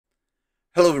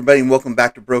Hello, everybody, and welcome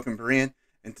back to Broken Berean.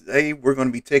 And today we're going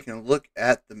to be taking a look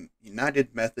at the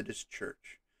United Methodist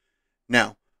Church.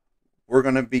 Now, we're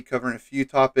going to be covering a few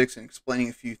topics and explaining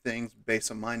a few things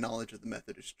based on my knowledge of the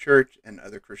Methodist Church and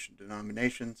other Christian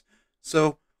denominations.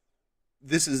 So,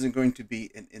 this isn't going to be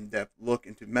an in depth look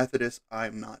into Methodists.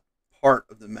 I'm not part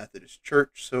of the Methodist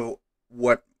Church, so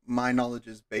what my knowledge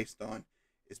is based on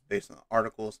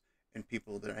articles and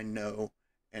people that I know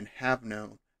and have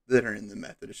known that are in the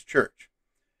Methodist Church.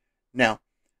 Now,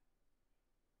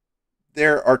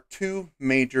 there are two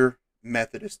major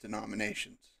Methodist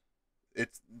denominations.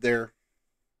 It's their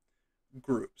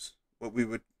groups,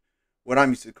 what I'm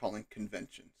used to calling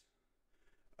conventions.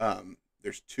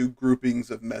 There's two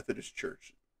groupings of Methodist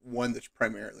Church. One that's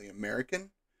primarily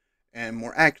American, and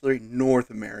more accurately, North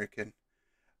American.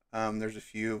 There's a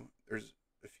few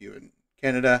in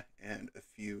Canada and a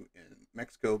few in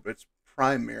Mexico, but it's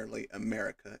primarily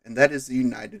America, and that is the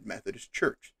United Methodist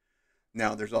Church.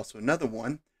 Now, there's also another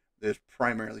one that is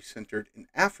primarily centered in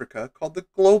Africa called the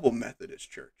Global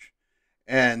Methodist Church.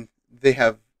 And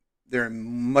they're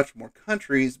in much more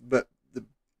countries, but the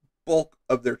bulk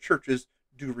of their churches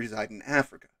do reside in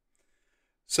Africa.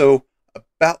 So,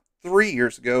 about 3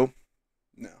 years ago,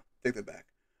 no, take that back,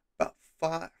 about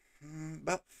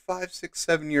about 5, 6,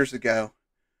 7 years ago,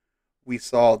 we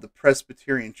saw the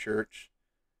Presbyterian Church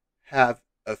have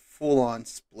a full-on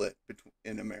split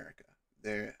in America.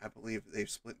 I believe they've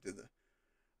split into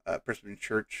the Presbyterian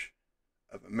Church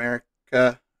of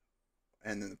America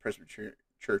and then the Presbyterian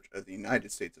Church of the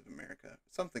United States of America,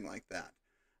 something like that.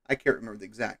 I can't remember the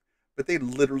exact, but they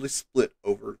literally split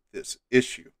over this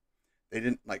issue. They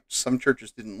didn't, like, some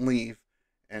churches didn't leave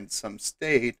and some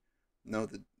stayed. No,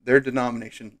 their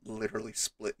denomination literally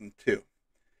split in two.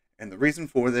 And the reason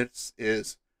for this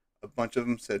is a bunch of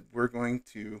them said, we're going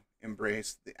to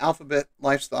embrace the alphabet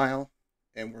lifestyle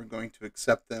and we're going to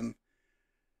accept them.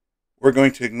 We're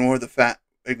going to ignore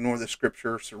the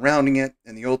scripture surrounding it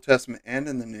in the Old Testament and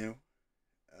in the New.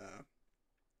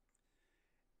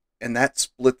 And that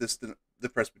split the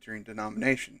Presbyterian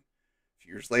denomination. A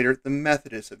few years later, the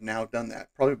Methodists have now done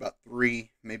that, probably about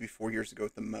 3, maybe 4 years ago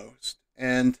at the most.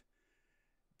 And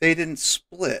they didn't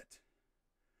split,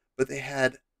 but they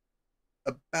had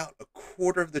about a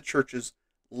quarter of the churches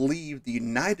leave the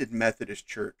United Methodist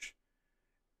Church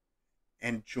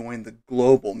and join the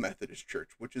Global Methodist Church,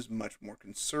 which is much more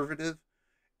conservative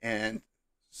and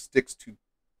sticks to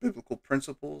biblical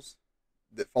principles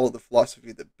that follow the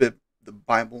philosophy that the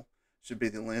Bible should be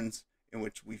the lens in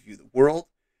which we view the world,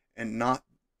 and not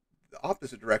the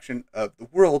opposite direction of the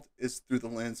world is through the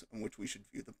lens in which we should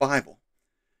view the Bible.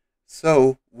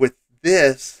 So with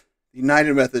this, the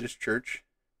United Methodist Church,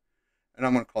 and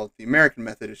I'm going to call it the American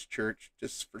Methodist Church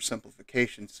just for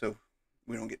simplification so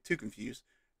we don't get too confused,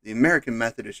 the American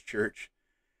Methodist Church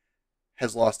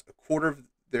has lost a quarter of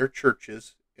their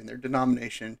churches in their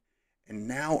denomination and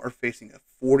now are facing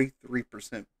a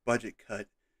 43% budget cut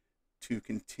to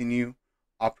continue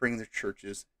operating their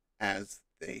churches as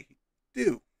they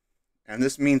do. And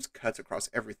this means cuts across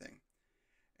everything.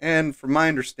 And from my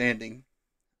understanding,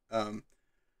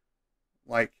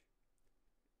 like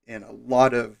in a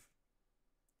lot of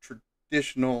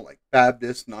traditional, like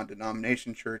Baptist,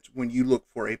 non-denomination church, when you look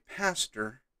for a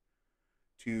pastor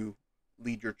to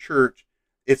lead your church,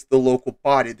 it's the local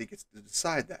body that gets to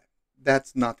decide that.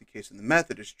 That's not the case in the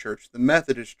Methodist Church. The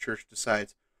Methodist Church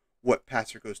decides what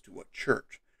pastor goes to what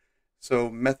church. So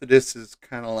Methodist is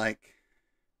kind of like,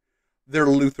 they're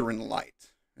Lutheran light,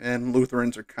 and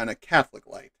Lutherans are kind of Catholic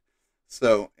light.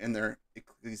 So, in their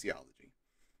ecclesiology.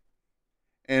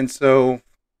 And so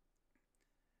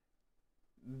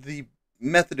the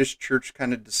Methodist Church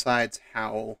kind of decides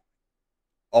how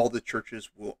all the churches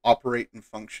will operate and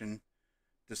function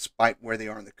despite where they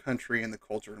are in the country and the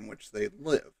culture in which they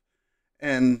live.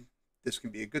 And this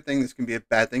can be a good thing, this can be a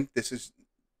bad thing. This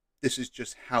is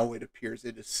just how it appears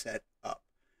it is set up.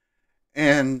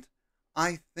 And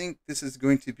I think this is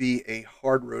going to be a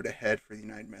hard road ahead for the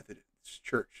United Methodist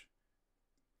Church.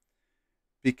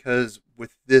 Because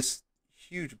with this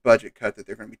huge budget cut that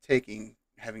they're going to be taking,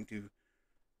 having to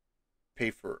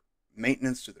pay for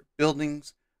maintenance to their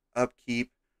buildings,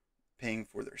 upkeep, paying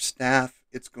for their staff,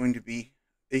 it's going to be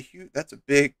that's a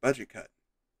big budget cut.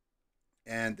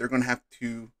 And they're going to have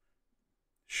to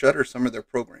shutter some of their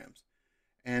programs.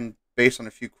 And based on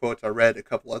a few quotes I read a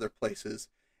couple other places,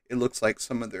 it looks like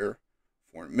some of their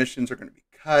foreign missions are going to be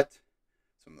cut.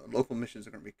 Some of the local missions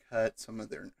are going to be cut. Some of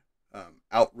their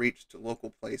outreach to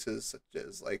local places, such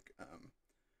as like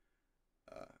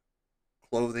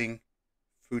clothing,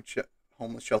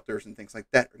 homeless shelters, and things like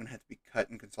that, are going to have to be cut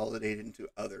and consolidated into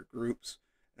other groups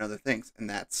and other things, and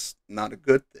that's not a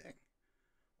good thing,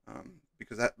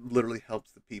 because that literally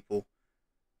helps the people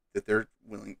that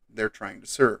they're trying to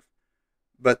serve.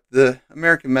 But the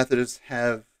American Methodists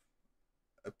have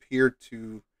appeared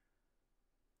to,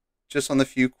 just on the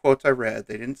few quotes I read,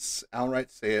 they didn't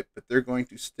outright say it, but they're going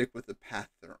to stick with the path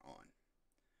they're on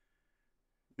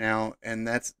now, and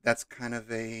that's kind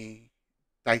of a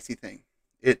dicey thing.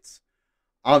 It's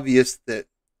obvious that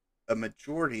a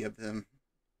majority of them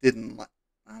didn't like.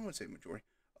 I don't want to say majority.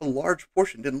 A large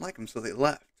portion didn't like them, so they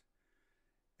left.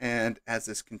 And as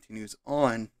this continues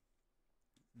on,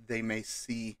 they may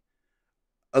see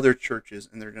other churches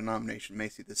in their denomination may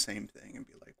see the same thing and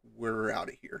be like, "We're out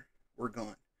of here. We're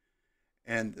gone."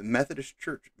 And the Methodist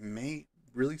Church may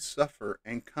really suffer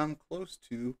and come close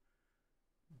to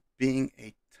being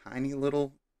a tiny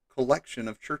little collection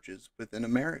of churches within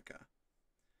America.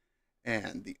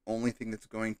 And the only thing that's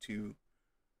going to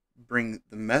bring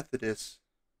the Methodist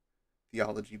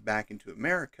theology back into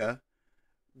America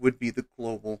would be the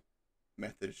global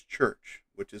Methodist Church,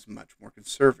 which is much more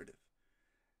conservative.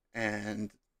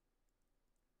 And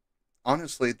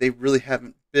honestly, they really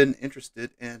haven't been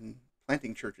interested in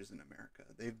planting churches in America.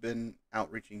 They've been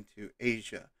outreaching to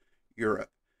Asia,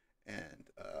 Europe, and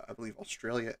I believe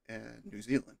Australia and New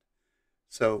Zealand.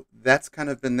 So that's kind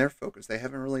of been their focus. They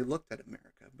haven't really looked at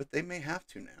America, but they may have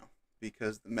to now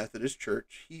because the Methodist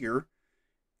Church here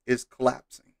is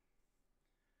collapsing.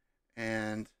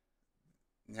 And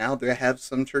now they have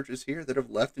some churches here that have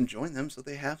left and joined them, so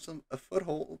they have a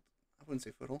foothold. I wouldn't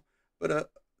say foothold, but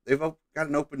they've got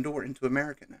an open door into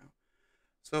America now.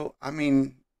 So, I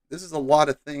mean, this is a lot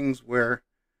of things where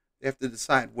they have to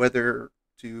decide whether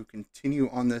to continue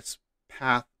on this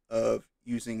path of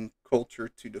using culture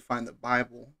to define the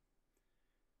Bible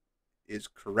is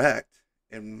correct,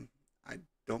 and I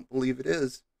don't believe it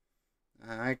is.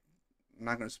 I'm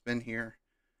not going to spend here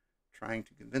trying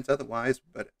to convince otherwise,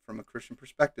 but from a Christian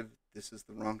perspective, this is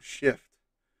the wrong shift,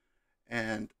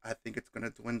 and I think it's going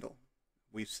to dwindle.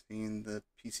 We've seen the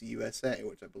PCUSA,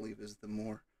 which I believe is the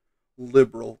more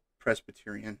liberal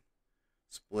Presbyterian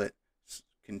split,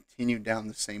 continue down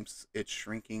the same. It's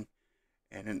shrinking,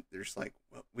 and there's like,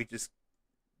 well,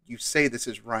 you say this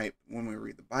is right. When we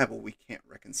read the Bible, we can't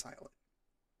reconcile it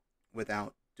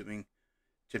without doing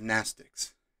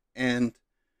gymnastics, and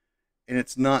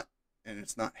it's not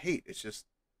hate. It's just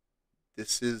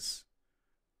this is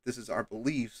our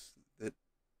beliefs that,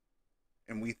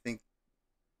 and we think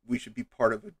we should be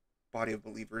part of a body of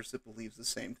believers that believes the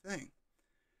same thing.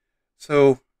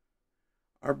 So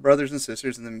our brothers and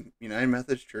sisters in the United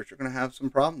Methodist Church are going to have some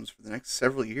problems for the next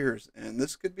several years, and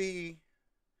this could be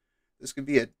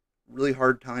a really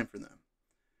hard time for them.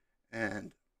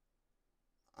 And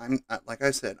I'm, like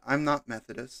I said, I'm not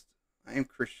Methodist. I am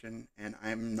Christian, and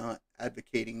I'm not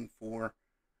advocating for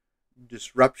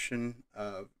disruption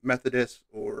of Methodists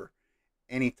or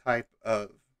any type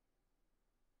of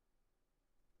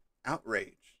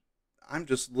outrage. I'm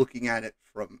just looking at it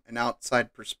from an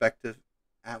outside perspective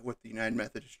at what the United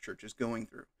Methodist Church is going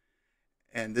through.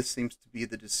 And this seems to be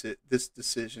this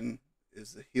decision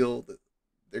is the hill that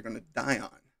they're going to die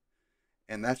on.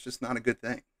 And that's just not a good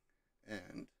thing.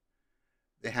 And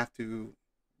they have to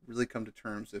really come to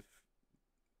terms. If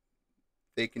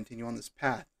they continue on this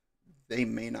path, they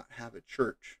may not have a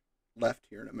church left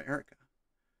here in America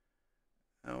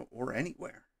or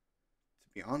anywhere,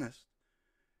 to be honest.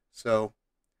 So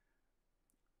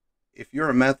if you're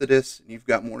a Methodist and you've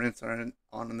got more insight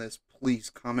on this, please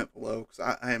comment below, because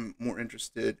I am more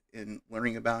interested in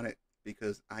learning about it,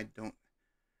 because I don't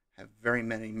have very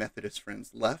many Methodist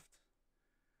friends left,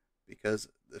 because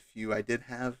the few I did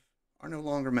have are no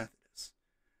longer Methodists.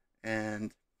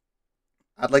 And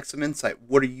I'd like some insight.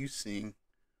 What are you seeing?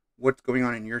 What's going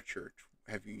on in your church?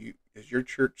 Is your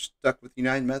church stuck with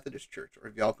United Methodist Church, or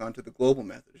have y'all gone to the Global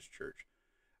Methodist Church?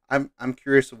 I'm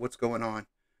curious of what's going on.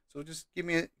 So just give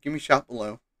me a shout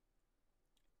below,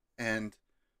 and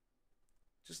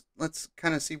just let's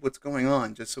kind of see what's going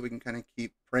on, just so we can kind of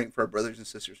keep praying for our brothers and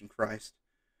sisters in Christ.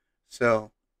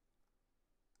 So,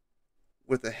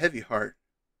 with a heavy heart,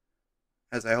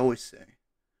 as I always say,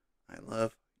 I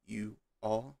love you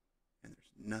all, and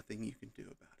there's nothing you can do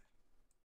about it.